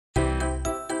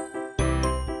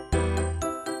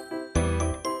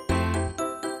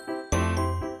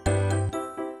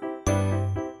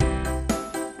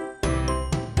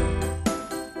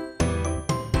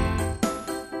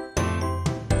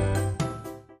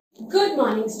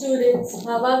morning, students.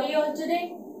 How are we all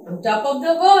today? On top of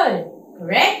the world,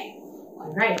 correct?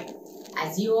 Alright.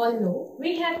 As you all know,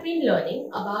 we have been learning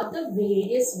about the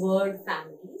various word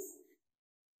families.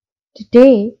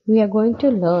 Today, we are going to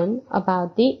learn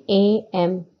about the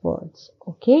AM words.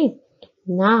 Okay.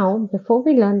 Now, before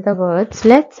we learn the words,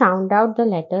 let's sound out the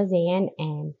letters A and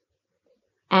M.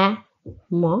 A,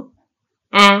 M,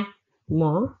 A,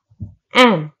 M,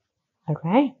 am.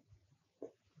 Alright.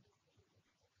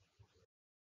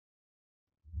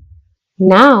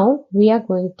 Now, we are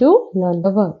going to learn the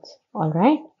words.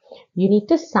 Alright. You need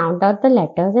to sound out the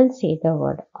letters and say the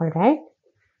word. Alright.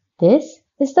 This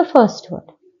is the first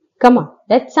word. Come on,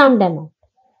 let's sound them out.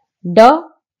 D,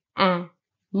 A,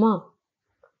 M.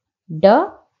 D,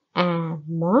 A, M.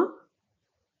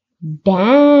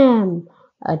 Dam.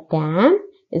 A dam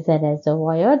is a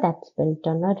reservoir that's built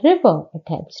on a river. It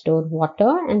helps store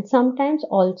water and sometimes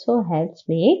also helps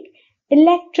make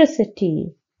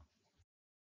electricity.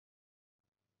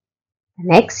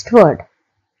 Next word.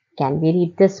 Can we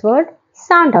read this word?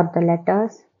 Sound out the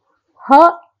letters. H,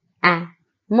 A,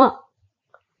 M. H,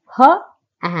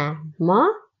 A, M. H,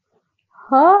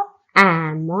 A,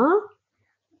 M.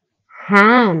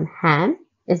 Ham. Ham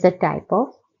is a type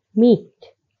of meat.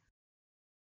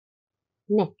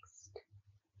 Next.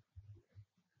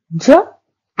 J,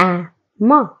 A,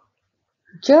 M.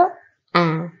 J,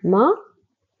 A, M.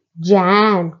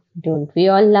 Jam. Don't we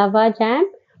all love our jam?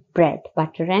 Bread,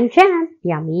 butter and jam.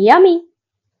 Yummy, yummy.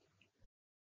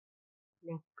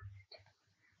 Next.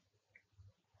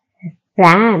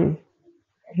 Ram.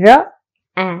 R,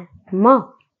 A, M.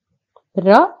 R,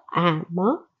 A, M.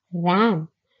 Ram.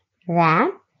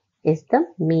 Ram is the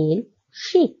male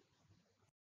sheep.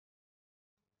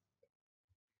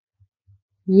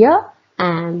 Y, A,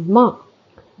 M. Y,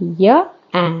 A,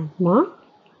 M.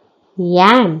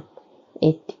 Yam.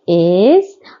 It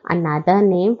is another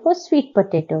name for sweet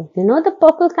potato. You know the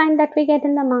purple kind that we get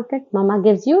in the market? Mama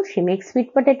gives you. She makes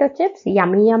sweet potato chips.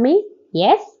 Yummy, yummy.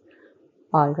 Yes?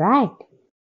 Alright.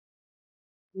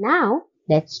 Now,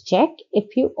 let's check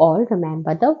if you all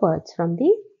remember the words from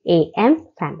the AM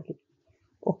family.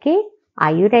 Okay?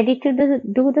 Are you ready to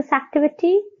do this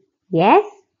activity? Yes?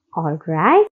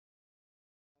 Alright.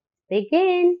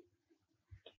 Begin.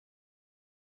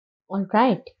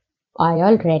 Alright. Are you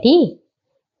all ready?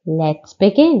 Let's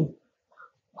begin.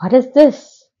 What is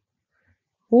this?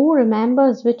 Who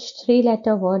remembers which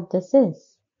three-letter word this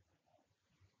is?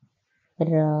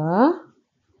 R,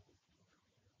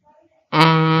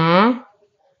 A,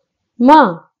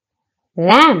 M.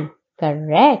 Ram.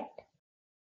 Correct.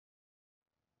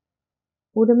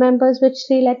 Who remembers which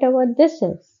three-letter word this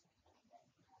is?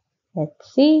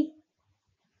 Let's see.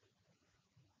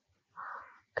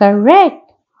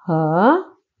 Correct. H, A,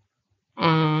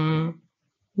 M.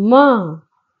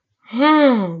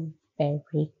 Ham.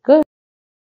 Very good.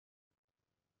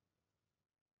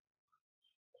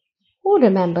 Who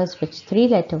remembers which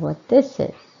three-letter word this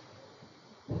is?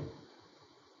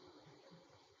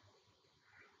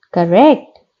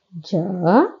 Correct. J,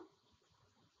 A,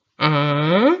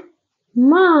 M.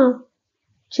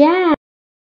 Jam.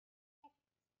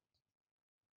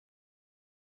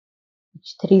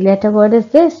 Which three-letter word is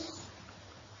this?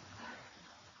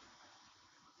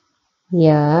 Y,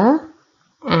 A,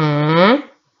 M.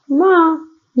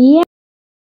 Yeah.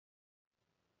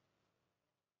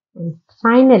 And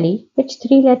finally, which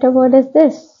three-letter word is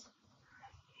this?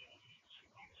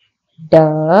 D,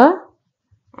 A,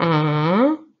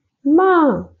 M.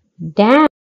 Dam.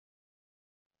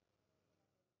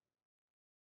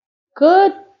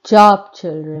 Good job,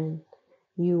 children.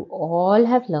 You all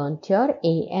have learnt your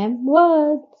AM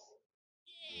words.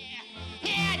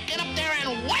 Yeah, get up there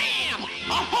and wham!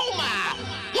 A homer!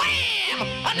 Wham!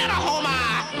 Another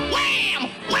homer! Wham!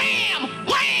 Wham!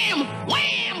 Wham!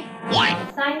 Wham! Wham!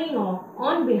 Signing off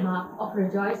on behalf of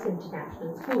Rejoice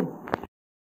International School.